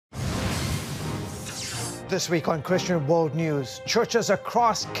This week on Christian World News, churches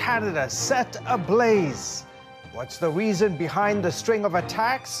across Canada set ablaze. What's the reason behind the string of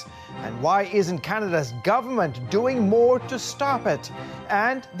attacks? And why isn't Canada's government doing more to stop it?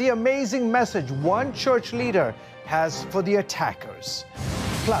 And the amazing message one church leader has for the attackers.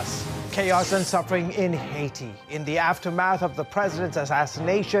 Plus, chaos and suffering in Haiti. In the aftermath of the president's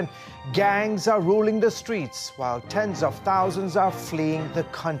assassination, gangs are ruling the streets while tens of thousands are fleeing the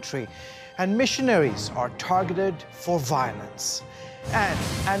country. And missionaries are targeted for violence. And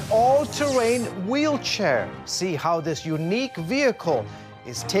an all-terrain wheelchair. See how this unique vehicle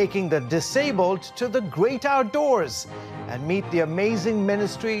is taking the disabled to the great outdoors, and meet the amazing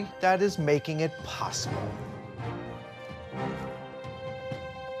ministry that is making it possible.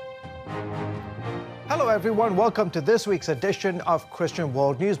 Hello everyone, welcome to this week's edition of Christian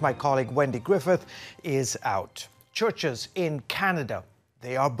World News. My colleague Wendy Griffith is out. Churches in Canada,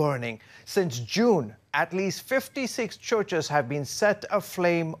 they are burning. Since June, at least 56 churches have been set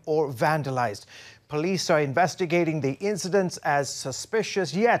aflame or vandalized. Police are investigating the incidents as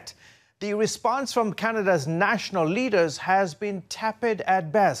suspicious, yet the response from Canada's national leaders has been tepid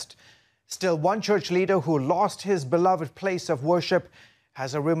at best. Still, one church leader who lost his beloved place of worship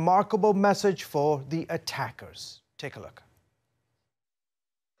has a remarkable message for the attackers. Take a look.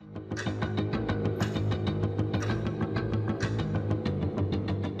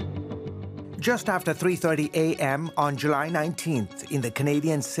 Just after 3:30 a.m. on July 19th, in the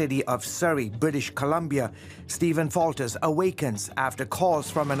Canadian city of Surrey, British Columbia, Stephen Falters awakens after calls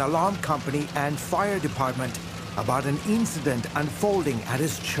from an alarm company and fire department about an incident unfolding at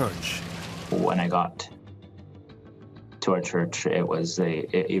his church. When I got to our church, it was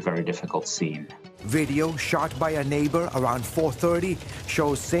a very difficult scene. Video shot by a neighbor around 4:30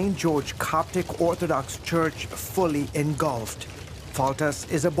 shows St. George Coptic Orthodox Church fully engulfed. Faltas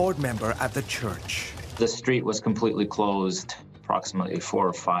is a board member at the church. The street was completely closed. Approximately 4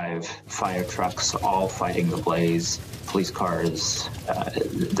 or 5 fire trucks, all fighting the blaze, police cars.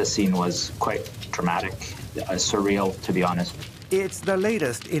 The scene was quite dramatic, surreal, to be honest. It's the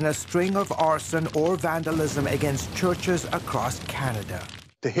latest in a string of arson or vandalism against churches across Canada.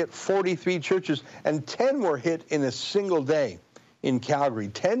 To hit 43 churches, and 10 were hit in a single day. In Calgary,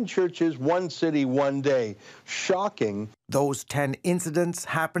 10 churches, one city, one day. Shocking. Those 10 incidents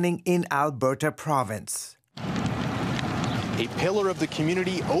happening in Alberta province. A pillar of the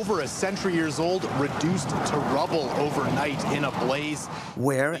community over a century years old, reduced to rubble overnight in a blaze.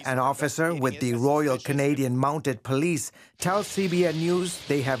 Where an officer with the Royal Canadian Mounted Police tells CBN News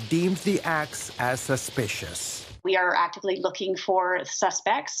they have deemed the acts as suspicious. We are actively looking for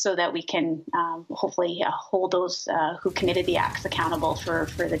suspects so that we can hopefully hold those who committed the acts accountable for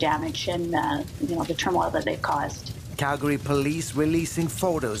the damage and the turmoil that they've caused. Calgary police releasing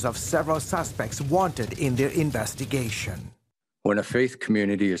photos of several suspects wanted in their investigation. When a faith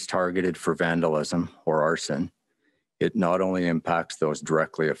community is targeted for vandalism or arson, it not only impacts those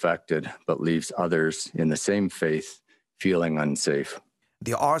directly affected, but leaves others in the same faith feeling unsafe.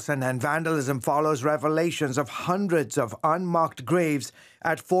 The arson and vandalism follows revelations of hundreds of unmarked graves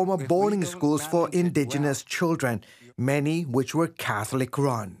at former boarding schools for Indigenous children, many which were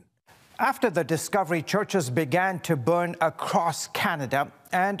Catholic-run. After the discovery, churches began to burn across Canada,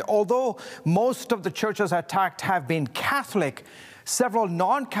 and although most of the churches attacked have been Catholic, several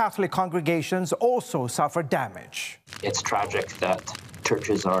non-Catholic congregations also suffered damage. It's tragic that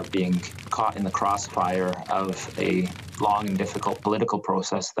churches are being caught in the crossfire of a long and difficult political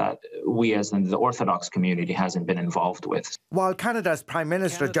process that we as in the Orthodox community hasn't been involved with. While Canada's Prime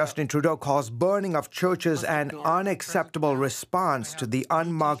Minister Justin Trudeau calls burning of churches an unacceptable response to the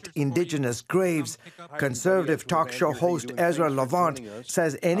unmarked Indigenous graves, Conservative talk show host Ezra Levant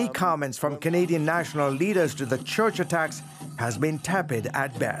says any comments from Canadian national leaders to the church attacks has been tepid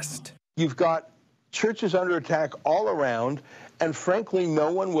at best. You've got churches under attack all around, and frankly,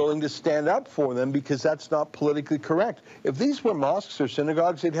 no one willing to stand up for them because that's not politically correct. If these were mosques or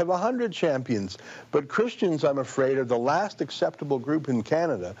synagogues, they'd have 100 champions. But Christians, I'm afraid, are the last acceptable group in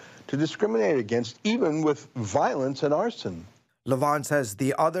Canada to discriminate against, even with violence and arson. Levant says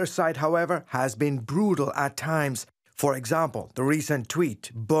the other side, however, has been brutal at times. For example, the recent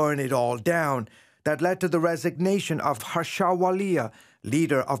tweet, "Burn it all down," that led to the resignation of Harsha Walia,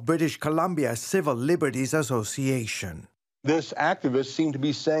 leader of British Columbia Civil Liberties Association. This activist seemed to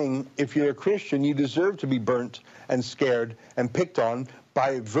be saying, if you're a Christian, you deserve to be burnt and scared and picked on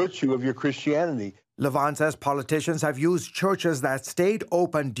by virtue of your Christianity. Levant says politicians have used churches that stayed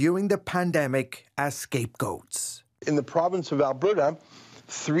open during the pandemic as scapegoats. In the province of Alberta,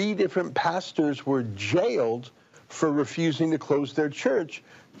 3 different pastors were jailed for refusing to close their church.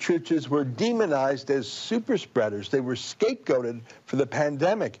 churches were demonized as super spreaders. They were scapegoated for the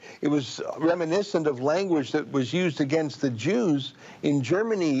pandemic. It was reminiscent of language that was used against the Jews in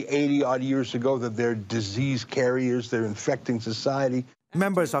Germany 80-odd years ago, that they're disease carriers, they're infecting society.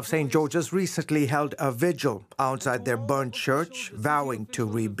 Members of St. George's recently held a vigil outside their burnt church, vowing to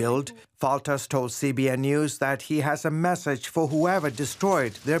rebuild. Faltas told CBN News that he has a message for whoever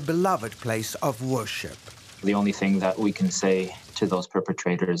destroyed their beloved place of worship. The only thing that we can say to those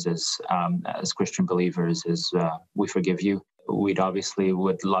perpetrators is, as Christian believers, is we forgive you. We'd obviously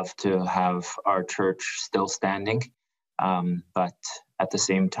would love to have our church still standing, but at the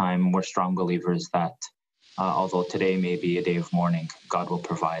same time, we're strong believers that although today may be a day of mourning, God will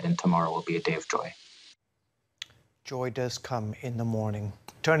provide, and tomorrow will be a day of joy. Joy does come in the morning.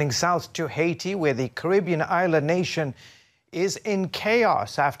 Turning south to Haiti, where the Caribbean island nation is in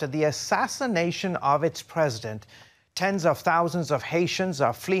chaos after the assassination of its president. Tens of thousands of Haitians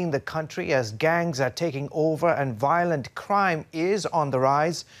are fleeing the country as gangs are taking over and violent crime is on the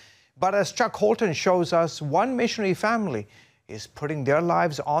rise. But as Chuck Holton shows us, one missionary family is putting their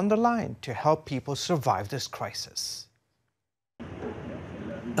lives on the line to help people survive this crisis.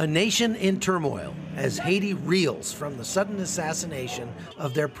 A nation in turmoil as Haiti reels from the sudden assassination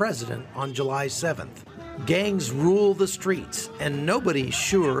of their president on July 7th. Gangs rule the streets, and nobody's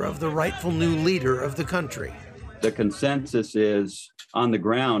sure of the rightful new leader of the country. The consensus is, on the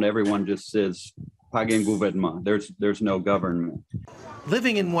ground, everyone just says, "Pas un gouvernement." There's no government.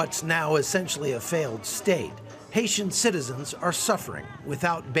 Living in what's now essentially a failed state, Haitian citizens are suffering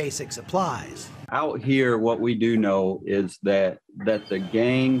without basic supplies. Out here, what we do know is that the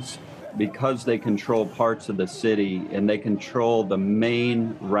gangs, because they control parts of the city and they control the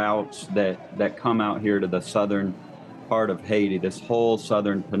main routes that come out here to the southern part of Haiti, this whole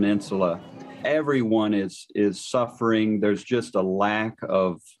southern peninsula, everyone is suffering. There's just a lack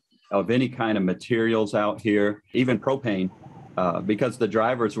of any kind of materials out here, even propane. Because the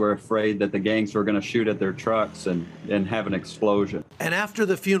drivers were afraid that the gangs were going to shoot at their trucks and have an explosion. And after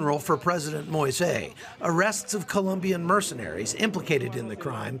the funeral for President Moïse, arrests of Colombian mercenaries implicated in the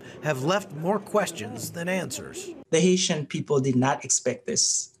crime have left more questions than answers. The Haitian people did not expect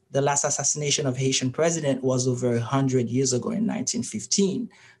this. The last assassination of Haitian president was over 100 years ago in 1915.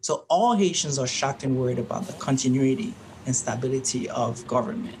 So all Haitians are shocked and worried about the continuity and stability of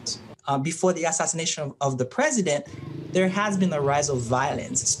government. Before the assassination of the president, there has been a rise of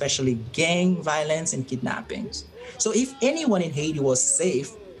violence, especially gang violence and kidnappings. So if anyone in Haiti was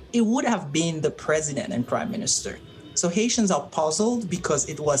safe, it would have been the president and prime minister. So Haitians are puzzled because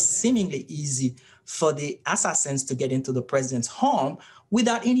it was seemingly easy for the assassins to get into the president's home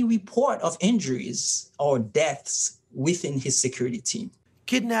without any report of injuries or deaths within his security team.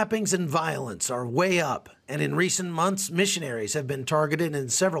 Kidnappings and violence are way up, and in recent months, missionaries have been targeted in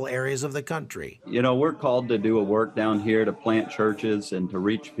several areas of the country. You know, we're called to do a work down here to plant churches and to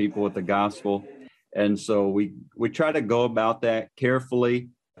reach people with the gospel. And so we try to go about that carefully,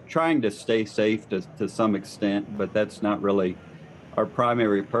 trying to stay safe to some extent, but that's not really our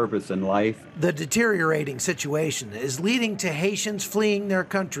primary purpose in life. The deteriorating situation is leading to Haitians fleeing their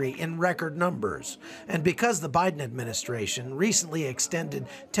country in record numbers. And because the Biden administration recently extended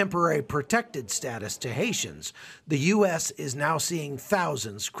temporary protected status to Haitians, the U.S. is now seeing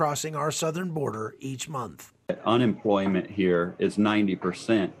thousands crossing our southern border each month. Unemployment here is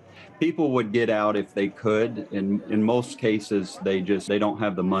 90%. People would get out if they could. In most cases, they don't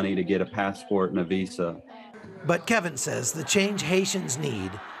have the money to get a passport and a visa. But Kevin says the change Haitians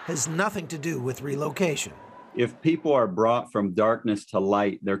need has nothing to do with relocation. If people are brought from darkness to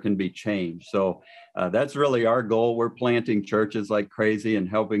light, there can be change. So that's really our goal. We're planting churches like crazy and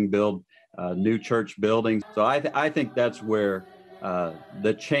helping build new church buildings. So I think that's where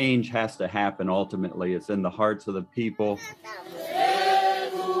the change has to happen ultimately. It's in the hearts of the people.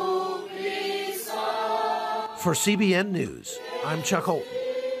 For CBN News, I'm Chuck Holton.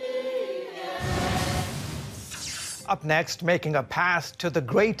 Up next, making a path to the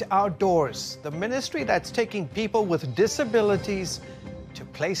great outdoors, the ministry that's taking people with disabilities to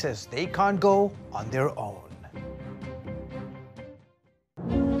places they can't go on their own.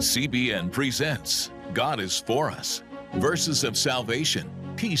 CBN presents God is For Us, Verses of Salvation,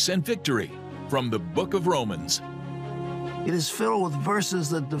 Peace and Victory from the Book of Romans. It is filled with verses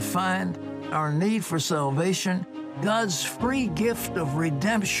that define our need for salvation, God's free gift of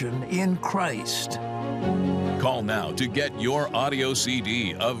redemption in Christ. Call now to get your audio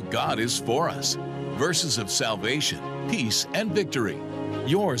CD of God is For Us, Verses of Salvation, Peace and Victory.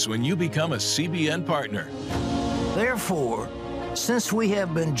 Yours when you become a CBN partner. Therefore, since we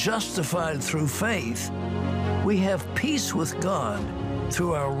have been justified through faith, we have peace with God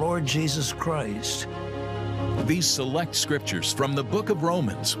through our Lord Jesus Christ. These select scriptures from the book of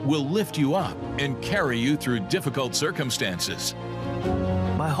Romans will lift you up and carry you through difficult circumstances.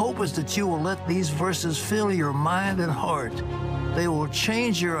 My hope is that you will let these verses fill your mind and heart. They will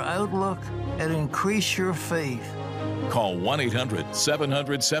change your outlook and increase your faith. Call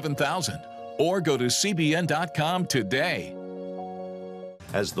 1-800-700-7000 or go to cbn.com today.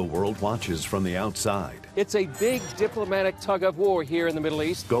 As the world watches from the outside, it's a big diplomatic tug-of-war here in the Middle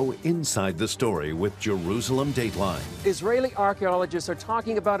East. Go inside the story with Jerusalem Dateline. Israeli archaeologists are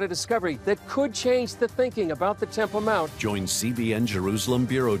talking about a discovery that could change the thinking about the Temple Mount. Join CBN Jerusalem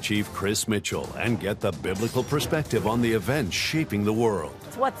Bureau Chief Chris Mitchell and get the biblical perspective on the events shaping the world.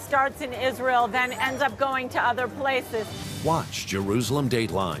 It's what starts in Israel, then ends up going to other places. Watch Jerusalem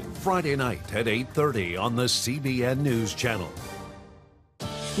Dateline Friday night at 8:30 on the CBN News Channel.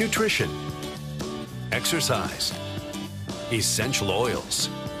 Nutrition, exercise, essential oils,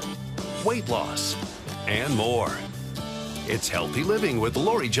 weight loss, and more. It's Healthy Living with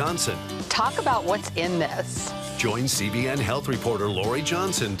Lori Johnson. Talk about what's in this. Join CBN health reporter Lori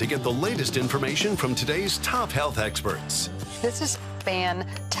Johnson to get the latest information from today's top health experts. This is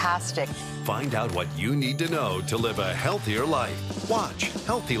fantastic. Find out what you need to know to live a healthier life. Watch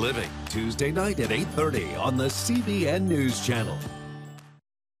Healthy Living Tuesday night at 8:30 on the CBN News Channel.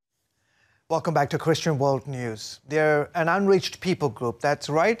 Welcome back to Christian World News. They're an unreached people group that's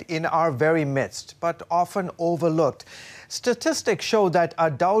right in our very midst, but often overlooked. Statistics show that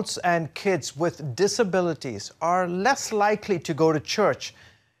adults and kids with disabilities are less likely to go to church.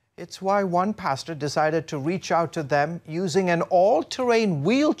 It's why one pastor decided to reach out to them using an all-terrain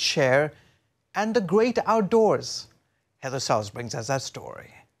wheelchair and the great outdoors. Heather Sells brings us that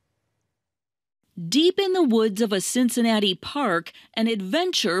story. Deep in the woods of a Cincinnati park, an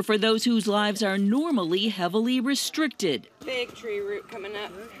adventure for those whose lives are normally heavily restricted. Big tree root coming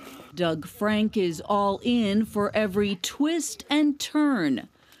up. Doug Frank is all in for every twist and turn.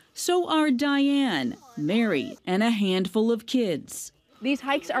 So are Diane, Mary, and a handful of kids. These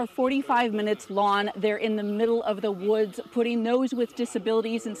hikes are 45 minutes long. They're in the middle of the woods, putting those with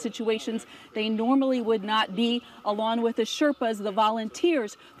disabilities in situations they normally would not be, along with the Sherpas, the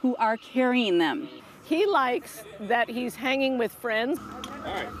volunteers who are carrying them. He likes that he's hanging with friends. All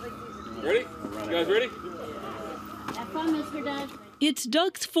right, ready? You guys ready? Have fun, Mr. Doug. It's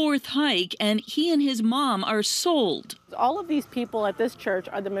Doug's fourth hike, and he and his mom are sold. All of these people at this church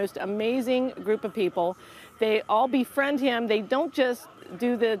are the most amazing group of people. They all befriend him. They don't just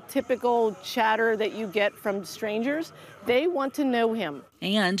do the typical chatter that you get from strangers. They want to know him.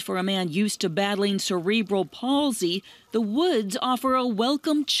 And for a man used to battling cerebral palsy, the woods offer a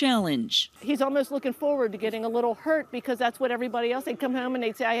welcome challenge. He's almost looking forward to getting a little hurt because that's what everybody else, they'd come home and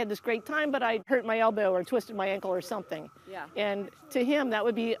they'd say, I had this great time, but I hurt my elbow or twisted my ankle or something. Yeah. And to him, that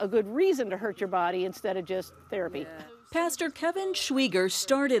would be a good reason to hurt your body instead of just therapy. Yeah. Pastor Kevin Schwieger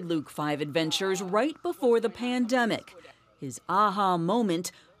started Luke 5 Adventures right before the pandemic. His aha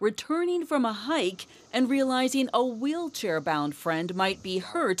moment, returning from a hike and realizing a wheelchair-bound friend might be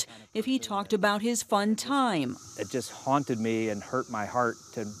hurt if he talked about his fun time. It just haunted me and hurt my heart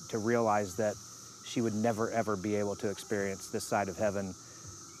to realize that she would never, ever be able to experience this side of heaven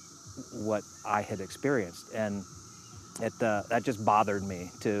what I had experienced. And that just bothered me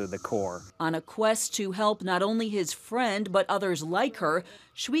to the core. On a quest to help not only his friend, but others like her,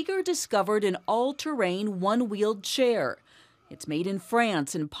 Schwieger discovered an all-terrain one-wheeled chair. It's made in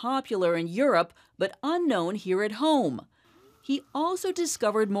France and popular in Europe, but unknown here at home. He also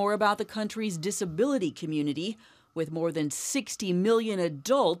discovered more about the country's disability community, with more than 60 million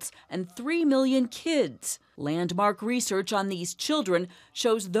adults and 3 million kids. Landmark research on these children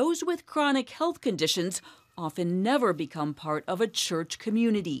shows those with chronic health conditions often never become part of a church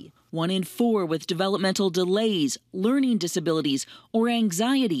community. 1 in 4 with developmental delays, learning disabilities, or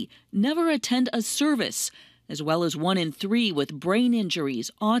anxiety never attend a service, as well as 1 in 3 with brain injuries,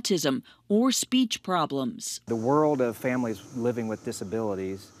 autism, or speech problems. The world of families living with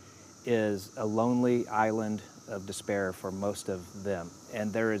disabilities is a lonely island of despair for most of them,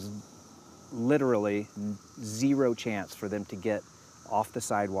 and there is literally zero chance for them to get off the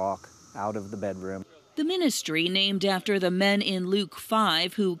sidewalk, out of the bedroom. The ministry, named after the men in Luke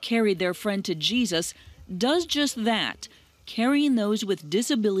 5 who carried their friend to Jesus, does just that, carrying those with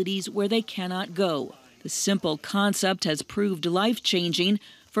disabilities where they cannot go. The simple concept has proved life-changing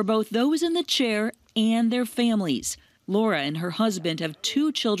for both those in the chair and their families. Laura and her husband have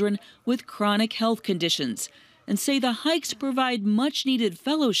 2 children with chronic health conditions and say the hikes provide much-needed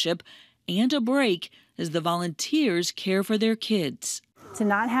fellowship and a break as the volunteers care for their kids. To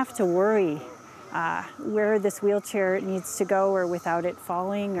not have to worry where this wheelchair needs to go or without it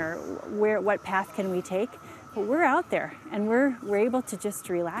falling, or what path can we take. But we're out there and we're able to just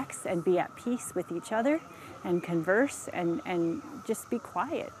relax and be at peace with each other and converse and just be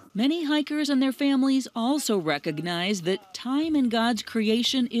quiet. Many hikers and their families also recognize that time in God's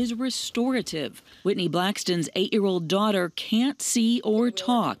creation is restorative. Whitney Blackston's 8-year-old daughter can't see or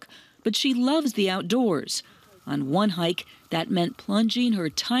talk, but she loves the outdoors. On one hike, that meant plunging her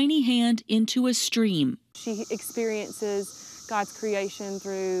tiny hand into a stream. She experiences God's creation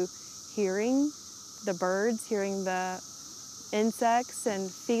through hearing the birds, hearing the insects, and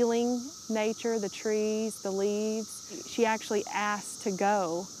feeling nature, the trees, the leaves. She actually asks to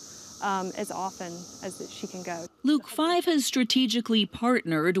go as often as she can go. Luke 5 has strategically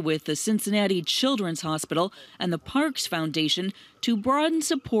partnered with the Cincinnati Children's Hospital and the Parks Foundation to broaden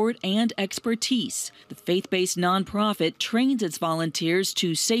support and expertise. The faith-based nonprofit trains its volunteers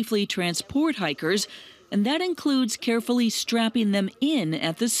to safely transport hikers, and that includes carefully strapping them in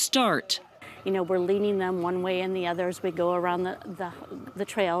at the start. You know, we're leading them one way and the other as we go around the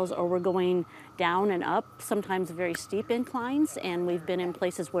trails, or we're going down and up, sometimes very steep inclines, and we've been in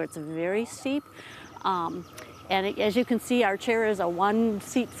places where it's very steep. And as you can see, our chair is a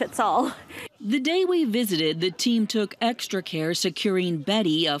one-seat-fits-all. The day we visited, the team took extra care securing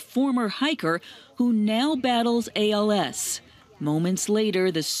Betty, a former hiker who now battles ALS. Moments later,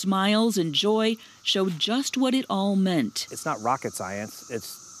 the smiles and joy showed just what it all meant. It's not rocket science,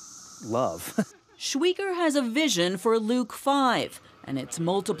 it's love. Schwieger has a vision for Luke 5 and its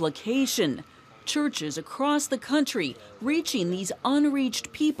multiplication. Churches across the country reaching these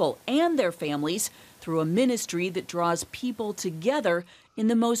unreached people and their families through a ministry that draws people together in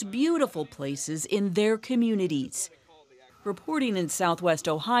the most beautiful places in their communities. Reporting in Southwest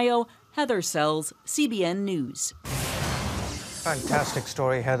Ohio, Heather Sells, CBN News. Fantastic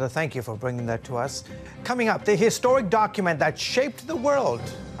story, Heather. Thank you for bringing that to us. Coming up, the historic document that shaped the world,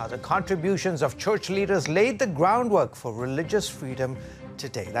 how the contributions of church leaders laid the groundwork for religious freedom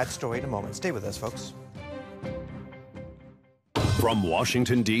today. That story in a moment. Stay with us, folks. From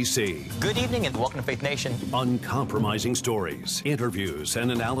Washington, D.C. Good evening and welcome to Faith Nation. Uncompromising stories, interviews,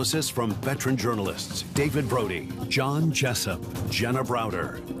 and analysis from veteran journalists David Brody, John Jessup, Jenna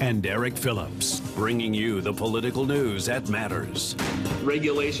Browder, and Eric Phillips, bringing you the political news that matters.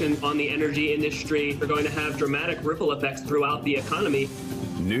 Regulation on the energy industry are going to have dramatic ripple effects throughout the economy.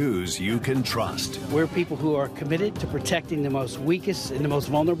 News you can trust. We're people who are committed to protecting the most weakest and the most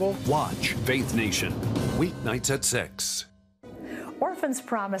vulnerable. Watch Faith Nation, weeknights at 6. Orphans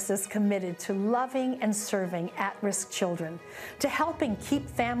Promise is committed to loving and serving at-risk children, to helping keep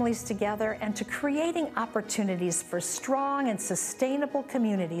families together, and to creating opportunities for strong and sustainable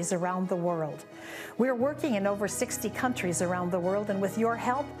communities around the world. We're working in over 60 countries around the world, and with your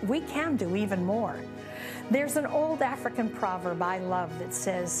help, we can do even more. There's an old African proverb I love that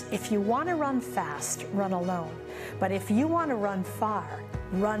says, if you want to run fast, run alone. But if you want to run far,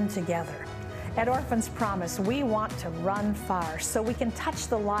 run together. At Orphans Promise, we want to run far so we can touch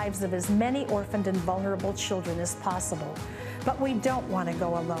the lives of as many orphaned and vulnerable children as possible. But we don't want to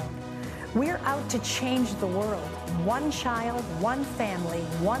go alone. We're out to change the world, one child, one family,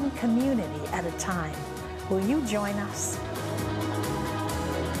 one community at a time. Will you join us?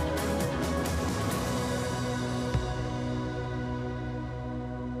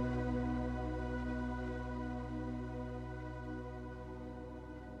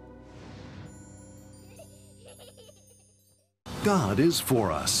 God is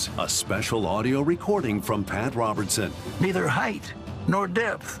for us. A special audio recording from Pat Robertson. Neither height, nor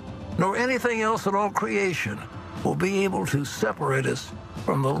depth, nor anything else in all creation will be able to separate us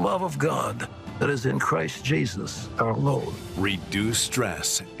from the love of God that is in Christ Jesus our Lord. Reduce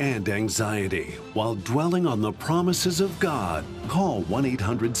stress and anxiety while dwelling on the promises of God. Call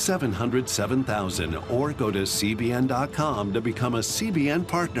 1-800-700-7000 or go to CBN.com to become a CBN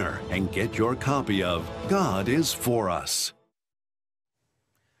partner and get your copy of God is for Us.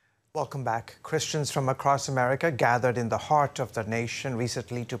 Welcome back. Christians from across America gathered in the heart of the nation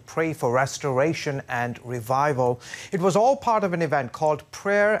recently to pray for restoration and revival. It was all part of an event called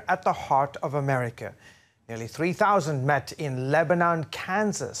Prayer at the Heart of America. Nearly 3,000 met in Lebanon,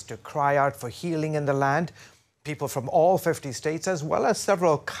 Kansas to cry out for healing in the land. People from all 50 states as well as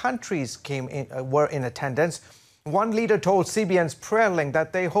several countries were in attendance. One leader told CBN's Prayer Link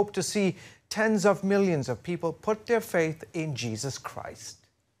that they hope to see tens of millions of people put their faith in Jesus Christ.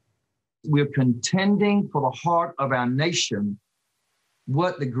 We're contending for the heart of our nation.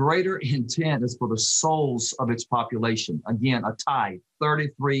 What the greater intent is for the souls of its population. Again, a tide,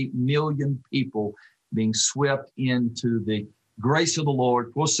 33 million people being swept into the grace of the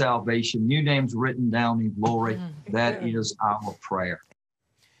Lord for salvation, new names written down in glory. That is our prayer.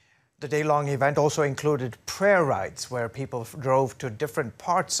 The day-long event also included prayer rides where people drove to different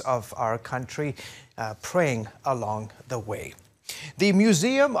parts of our country praying along the way. The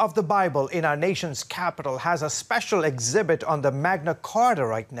Museum of the Bible in our nation's capital has a special exhibit on the Magna Carta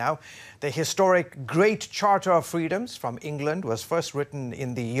right now. The historic Great Charter of Freedoms from England was first written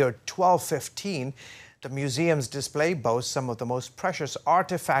in the year 1215. The museum's display boasts some of the most precious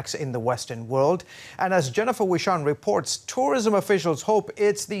artifacts in the Western world. And as Jennifer Wishon reports, tourism officials hope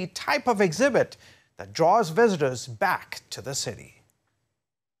it's the type of exhibit that draws visitors back to the city.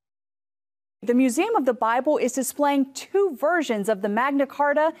 The Museum of the Bible is displaying 2 versions of the Magna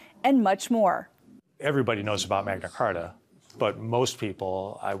Carta and much more. Everybody knows about Magna Carta, but most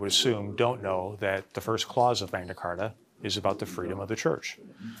people, I would assume, don't know that the first clause of Magna Carta is about the freedom of the church,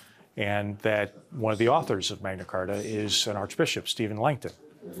 and that one of the authors of Magna Carta is an Archbishop, Stephen Langton,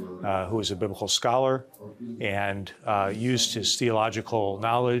 who is a biblical scholar and used his theological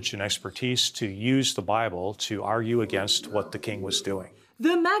knowledge and expertise to use the Bible to argue against what the king was doing.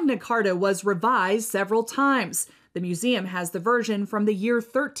 The Magna Carta was revised several times. The museum has the version from the year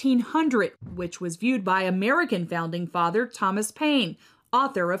 1300, which was viewed by American founding father Thomas Paine,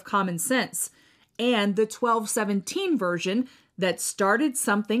 author of Common Sense, and the 1217 version that started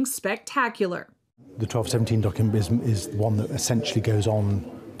something spectacular. The 1217 document is the one that essentially goes on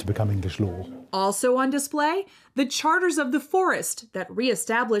to become English law. Also on display, the Charters of the Forest that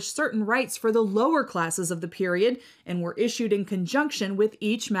reestablished certain rights for the lower classes of the period and were issued in conjunction with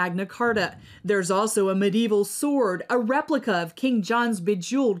each Magna Carta. There's also a medieval sword, a replica of King John's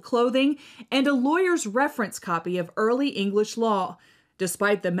bejeweled clothing, and a lawyer's reference copy of early English law.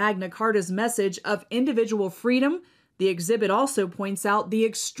 Despite the Magna Carta's message of individual freedom, the exhibit also points out the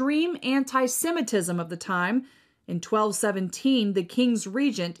extreme anti-Semitism of the time. In 1217, the king's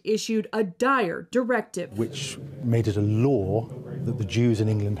regent issued a dire directive, which made it a law that the Jews in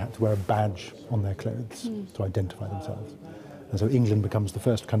England had to wear a badge on their clothes to identify themselves. And so England becomes the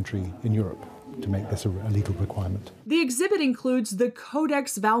first country in Europe to make this a legal requirement. The exhibit includes the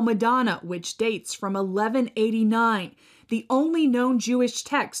Codex Valmadana, which dates from 1189, the only known Jewish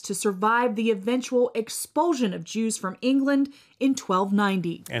text to survive the eventual expulsion of Jews from England in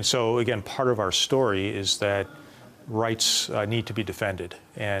 1290. And so, again, part of our story is that rights need to be defended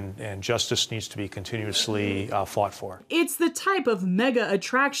and justice needs to be continuously fought for. It's the type of mega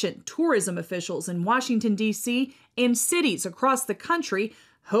attraction tourism officials in Washington, D.C. and cities across the country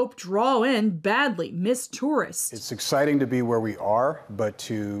hope draw in badly missed tourists. It's exciting to be where we are, but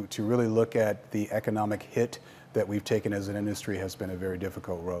to really look at the economic hit that we've taken as an industry has been a very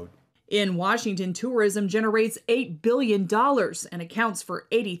difficult road. In Washington, tourism generates $8 billion and accounts for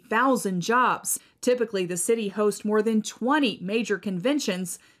 80,000 jobs. Typically, the city hosts more than 20 major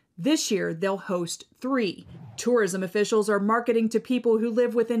conventions. This year, they'll host 3. Tourism officials are marketing to people who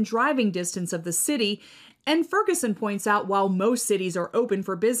live within driving distance of the city. And Ferguson points out while most cities are open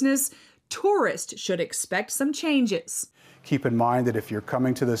for business, tourists should expect some changes. Keep in mind that if you're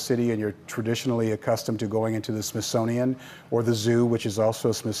coming to the city and you're traditionally accustomed to going into the Smithsonian or the zoo, which is also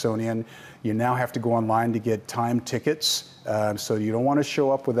a Smithsonian, you now have to go online to get timed tickets. So you don't want to show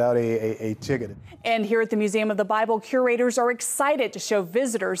up without a ticket. And here at the Museum of the Bible, curators are excited to show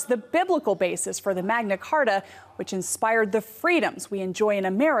visitors the biblical basis for the Magna Carta, which inspired the freedoms we enjoy in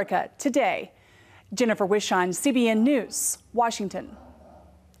America today. Jennifer Wishon, CBN News, Washington.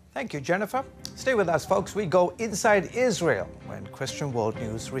 Thank you, Jennifer. Stay with us, folks. We go inside Israel when Christian World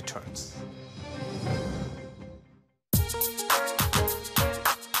News returns.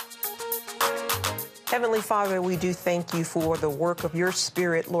 Heavenly Father, we do thank you for the work of your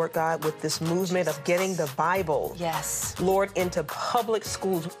Spirit, Lord God, with this movement of getting the Bible, yes, Lord, into public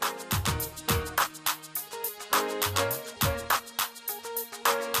schools.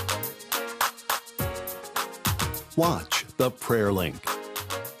 Watch The Prayer Link.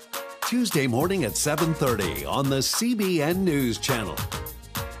 Tuesday morning at 7:30 on the CBN News Channel.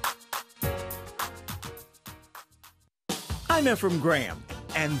 I'm Ephraim Graham,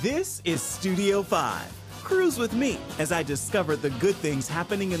 and this is Studio 5. Cruise with me as I discover the good things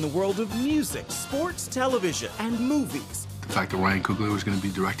happening in the world of music, sports, television, and movies. The fact that Ryan Coogler was going to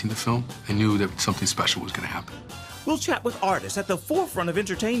be directing the film, I knew that something special was going to happen. We'll chat with artists at the forefront of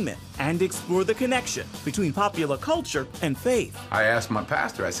entertainment and explore the connection between popular culture and faith. I asked my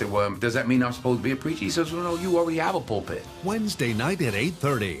pastor, I said, well, does that mean I'm supposed to be a preacher? He says, well, no, you already have a pulpit. Wednesday night at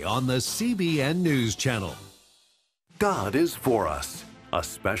 8:30 on the CBN News Channel. God is for us. A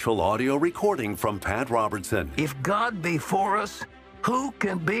special audio recording from Pat Robertson. If God be for us, Who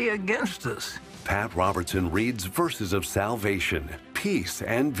can be against us? Pat Robertson reads verses of salvation, peace,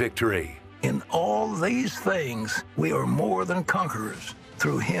 and victory. In all these things, we are more than conquerors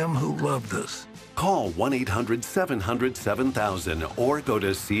through him who loved us. Call 1-800-700-7000 or go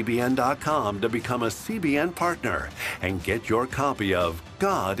to CBN.com to become a CBN partner and get your copy of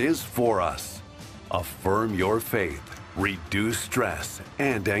God is For Us. Affirm your faith, reduce stress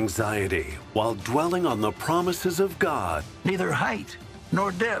and anxiety while dwelling on the promises of God. Neither height,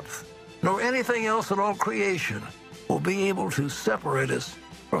 nor depth, nor anything else in all creation will be able to separate us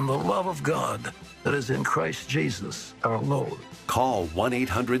from the love of God that is in Christ Jesus, our Lord. Call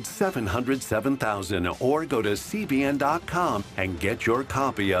 1-800-700-7000 or go to CBN.com and get your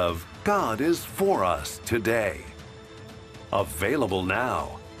copy of God is For Us today. Available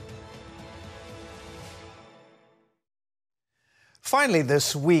now. Finally,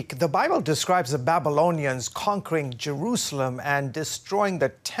 this week, the Bible describes the Babylonians conquering Jerusalem and destroying the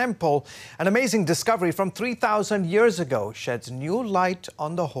temple. An amazing discovery from 3,000 years ago sheds new light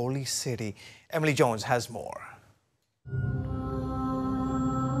on the holy city. Emily Jones has more.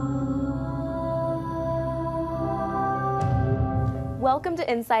 Welcome to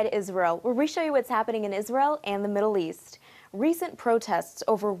Inside Israel, where we show you what's happening in Israel and the Middle East. Recent protests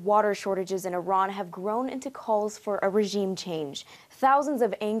over water shortages in Iran have grown into calls for a regime change. Thousands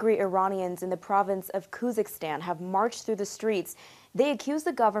of angry Iranians in the province of Khuzestan have marched through the streets. They accuse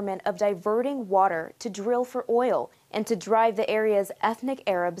the government of diverting water to drill for oil and to drive the area's ethnic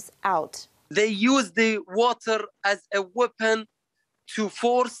Arabs out. They use the water as a weapon to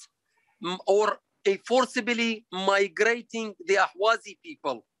force or forcibly migrating the Ahwazi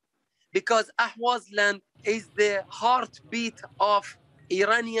people, because Ahwaz land is the heartbeat of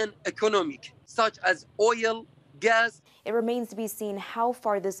Iranian economic, such as oil, gas. It remains to be seen how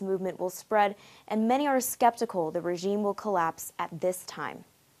far this movement will spread, and many are skeptical the regime will collapse at this time.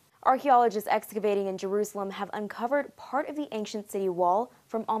 Archaeologists excavating in Jerusalem have uncovered part of the ancient city wall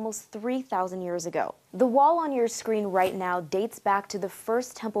from almost 3,000 years ago. The wall on your screen right now dates back to the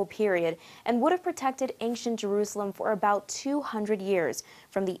First Temple period and would have protected ancient Jerusalem for about 200 years,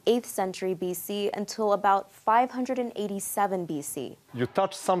 from the 8th century BC until about 587 BC. You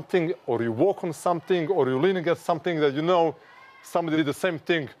touch something, or you walk on something, or you lean against something that you know somebody did the same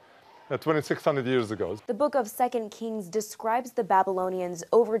thing 2,600 years ago. The book of 2 Kings describes the Babylonians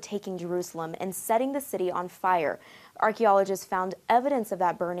overtaking Jerusalem and setting the city on fire. Archaeologists found evidence of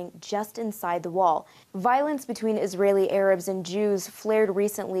that burning just inside the wall. Violence between Israeli Arabs and Jews flared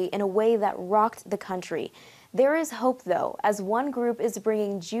recently in a way that rocked the country. There is hope, though, as one group is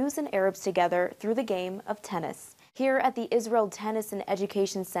bringing Jews and Arabs together through the game of tennis. Here at the Israel Tennis and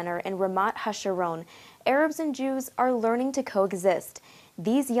Education Center in Ramat HaSharon, Arabs and Jews are learning to coexist.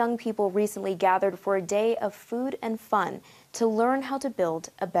 These young people recently gathered for a day of food and fun to learn how to build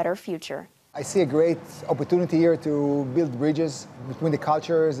a better future. I see a great opportunity here to build bridges between the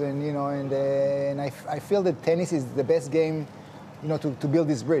cultures, and I feel that tennis is the best game, to build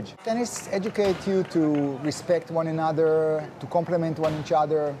this bridge. Tennis educates you to respect one another, to complement each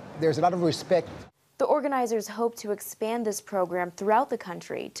other. There's a lot of respect. The organizers hope to expand this program throughout the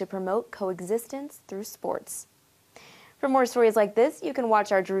country to promote coexistence through sports. For more stories like this, you can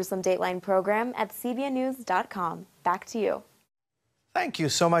watch our Jerusalem Dateline program at cbnnews.com. Back to you. Thank you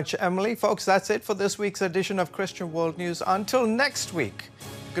so much, Emily. Folks, that's it for this week's edition of Christian World News. Until next week,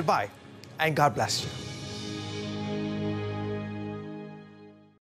 goodbye and God bless you.